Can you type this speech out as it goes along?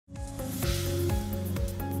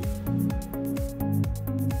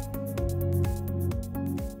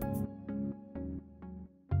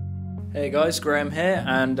Hey guys, Graham here,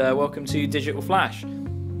 and welcome to Digital Flash. What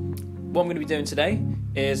I'm going to be doing today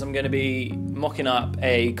is I'm going to be mocking up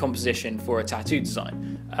a composition for a tattoo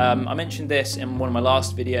design. I mentioned this in one of my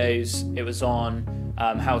last videos. It was on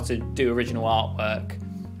how to do original artwork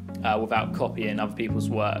without copying other people's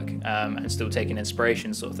work and still taking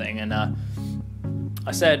inspiration, sort of thing. And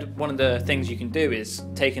I said one of the things you can do is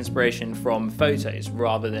take inspiration from photos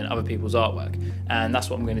rather than other people's artwork, and that's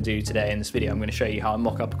what I'm going to do today in this video. I'm going to show you how I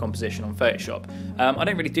mock up a composition on Photoshop. I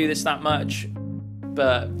don't really do this that much,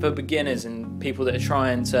 but for beginners and people that are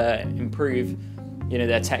trying to improve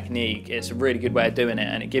their technique, it's a really good way of doing it,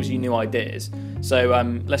 and it gives you new ideas. So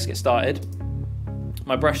let's get started.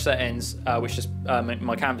 My brush settings,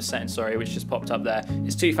 my canvas settings, which just popped up there,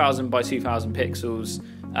 is 2000 by 2000 pixels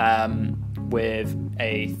with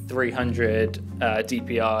a 300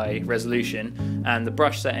 dpi resolution, and the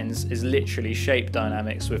brush settings is literally shape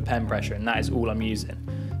dynamics with pen pressure, and that is all I'm using.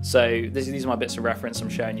 So these are my bits of reference I'm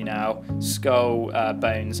showing you now: skull,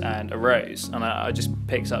 bones, and a rose. And I just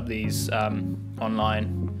picked up these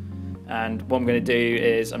online, and what I'm going to do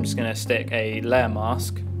is I'm just going to stick a layer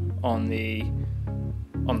mask on the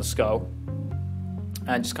skull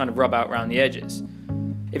and just kind of rub out around the edges.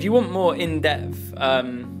 If you want more in-depth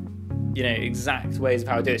exact ways of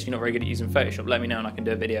how to do this, you're not very good at using Photoshop, let me know and I can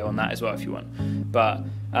do a video on that as well if you want. But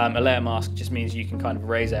a layer mask just means you can kind of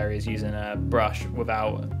erase areas using a brush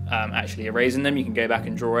without actually erasing them. You can go back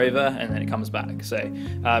and draw over and then it comes back. So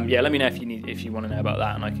yeah, let me know if you want to know about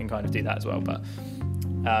that, and I can kind of do that as well. But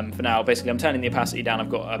for now, basically I'm turning the opacity down. I've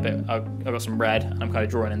got some red, and I'm kind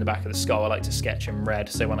of drawing in the back of the skull. I like to sketch in red,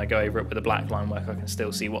 so when I go over it with a black line work, I can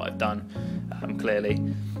still see what I've done clearly.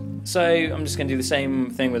 So I'm just going to do the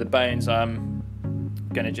same thing with the bones. I'm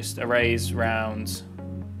going to just erase around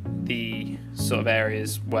the sort of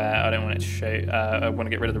areas where I don't want it to show. I want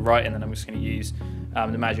to get rid of the writing, and then I'm just going to use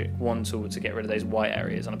the magic wand tool to get rid of those white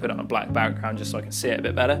areas, and I put it on a black background just so I can see it a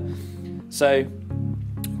bit better. So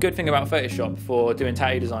good thing about Photoshop for doing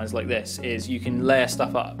tattoo designs like this is you can layer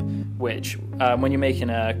stuff up, which when you're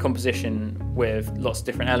making a composition with lots of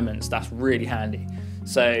different elements, that's really handy.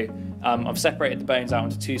 So I've separated the bones out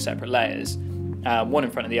into two separate layers, one in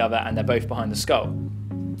front of the other, and they're both behind the skull.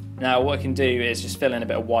 Now what I can do is just fill in a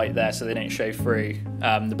bit of white there so they don't show through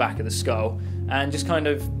the back of the skull, and just kind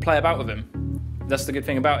of play about with them. That's the good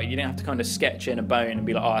thing about it. You don't have to kind of sketch in a bone and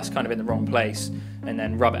be like, oh, it's kind of in the wrong place, and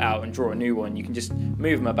then rub it out and draw a new one. You can just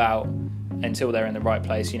move them about until they're in the right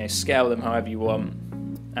place, scale them however you want.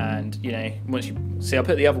 And once you see, I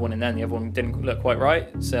put the other one in there, and the other one didn't look quite right,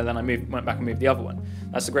 so then I went back and moved the other one.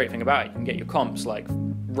 That's the great thing about it. You can get your comps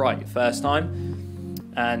right first time.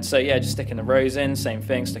 And so yeah, just sticking the rose in, same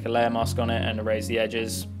thing, stick a layer mask on it and erase the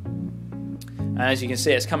edges. And as you can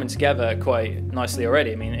see, it's coming together quite nicely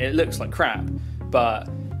already. I mean, it looks like crap, but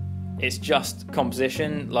it's just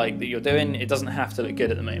composition that you're doing. It doesn't have to look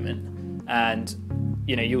good at the moment, and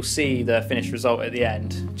you'll see the finished result at the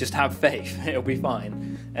end. Just have faith, it'll be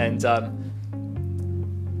fine. And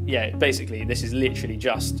yeah, basically this is literally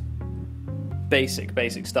just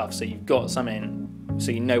basic stuff, so you've got something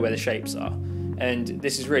so you know where the shapes are. And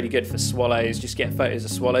this is really good for swallows. Just get photos of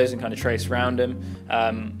swallows and kind of trace around them.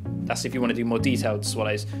 That's if you want to do more detailed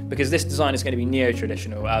swallows, because this design is going to be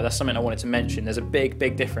neo-traditional. That's something I wanted to mention. There's a big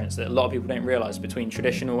difference that a lot of people don't realise between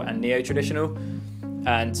traditional and neo-traditional.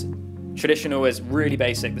 And traditional is really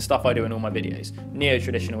basic, the stuff I do in all my videos.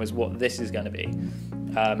 Neo-traditional is what this is going to be.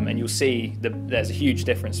 And you'll see there's a huge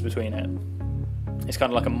difference between it. It's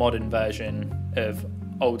kind of like a modern version of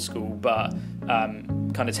old school, but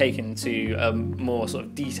kind of taken to a more sort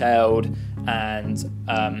of detailed and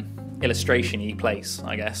illustration-y place,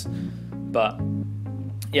 I guess. But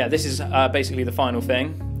yeah, this is basically the final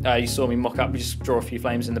thing. You saw me mock up, just draw a few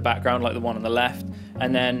flames in the background like the one on the left,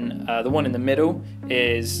 and then the one in the middle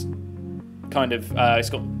is kind of, it's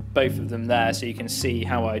got both of them there, so you can see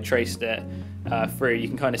how I traced it through. You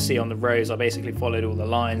can kind of see on the rose I basically followed all the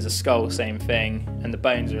lines. The skull, same thing, and the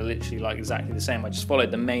bones are literally exactly the same. I just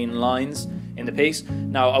followed the main lines in the piece.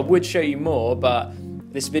 Now I would show you more, but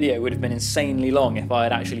this video would have been insanely long if I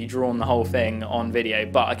had actually drawn the whole thing on video,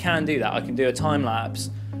 but I can do that. I can do a time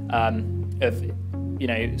lapse of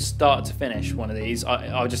start to finish one of these.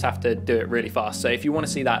 I'll just have to do it really fast. So if you want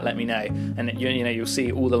to see that, let me know, and you'll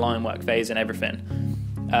see all the line work phase and everything.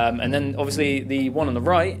 And then obviously the one on the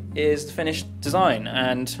right is the finished design,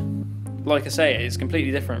 and like I say, it's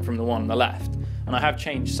completely different from the one on the left, and I have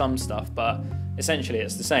changed some stuff, but essentially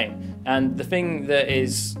it's the same. And the thing that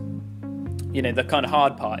is the kind of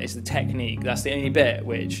hard part is the technique. That's the only bit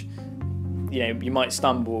which you might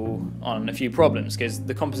stumble on a few problems because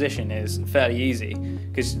the composition is fairly easy,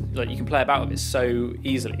 because like you can play about with it so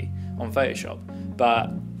easily on Photoshop.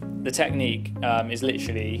 But the technique is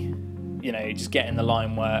literally, just getting the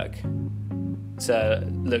line work to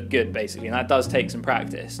look good, basically, and that does take some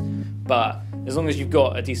practice. But as long as you've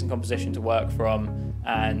got a decent composition to work from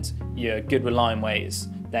and you're good with line weights,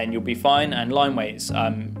 then you'll be fine. And line weights,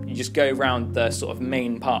 you just go around the sort of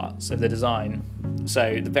main parts of the design.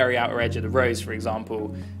 So the very outer edge of the rose, for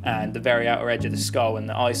example, and the very outer edge of the skull and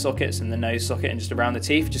the eye sockets and the nose socket and just around the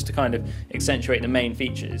teeth, just to kind of accentuate the main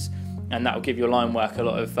features. And that will give your line work a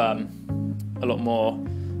lot more,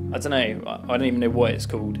 I don't know, I don't even know what it's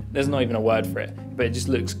called. There's not even a word for it, but it just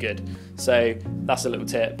looks good. So that's a little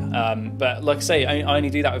tip. But like I say, I only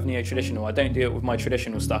do that with neo-traditional. I don't do it with my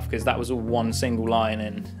traditional stuff because that was all one single line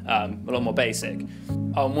and a lot more basic.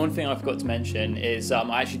 One thing I forgot to mention is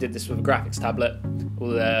I actually did this with a graphics tablet, all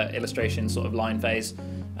the illustration sort of line phase.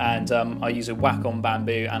 And I use a Wacom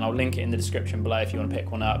Bamboo, and I'll link it in the description below if you want to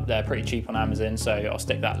pick one up. They're pretty cheap on Amazon, so I'll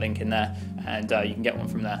stick that link in there, and you can get one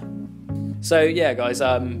from there. So yeah, guys,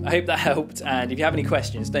 I hope that helped, and if you have any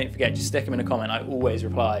questions, don't forget, just stick them in a comment. I always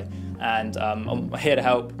reply, and I'm here to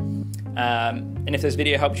help. And if this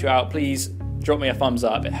video helps you out, please drop me a thumbs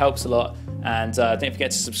up. It helps a lot, and don't forget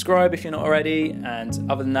to subscribe if you're not already. And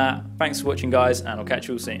other than that, thanks for watching, guys, and I'll catch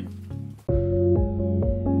you all soon.